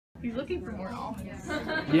He's looking for more almonds.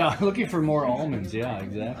 Yeah, looking for more almonds. Yeah,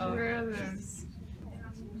 exactly. Oh, where are those?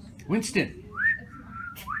 Winston.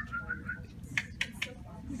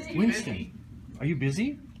 Winston, are you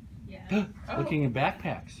busy? Yeah. Looking in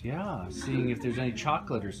backpacks. Yeah, seeing if there's any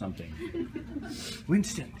chocolate or something.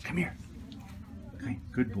 Winston, come here. Okay,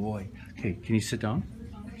 good boy. Okay, can you sit down?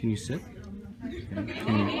 Can you sit?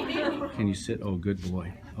 Can you sit? Oh, good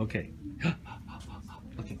boy. Okay.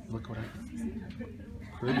 Look what I.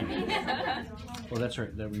 Pretty. Oh, that's right.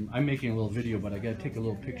 I'm making a little video, but I got to take a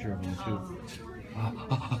little picture of him too.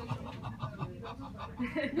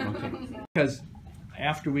 Okay. Because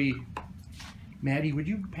after Maddie, would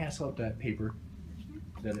you pass out that paper,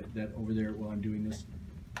 that over there while I'm doing this?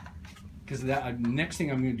 Because that next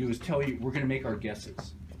thing I'm going to do is tell you we're going to make our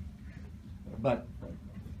guesses. But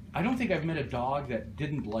I don't think I've met a dog that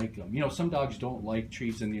didn't like them. You know, some dogs don't like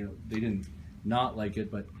treats, and they didn't not like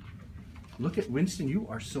it. But look at Winston. You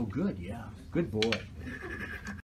are so good. Yeah, good boy.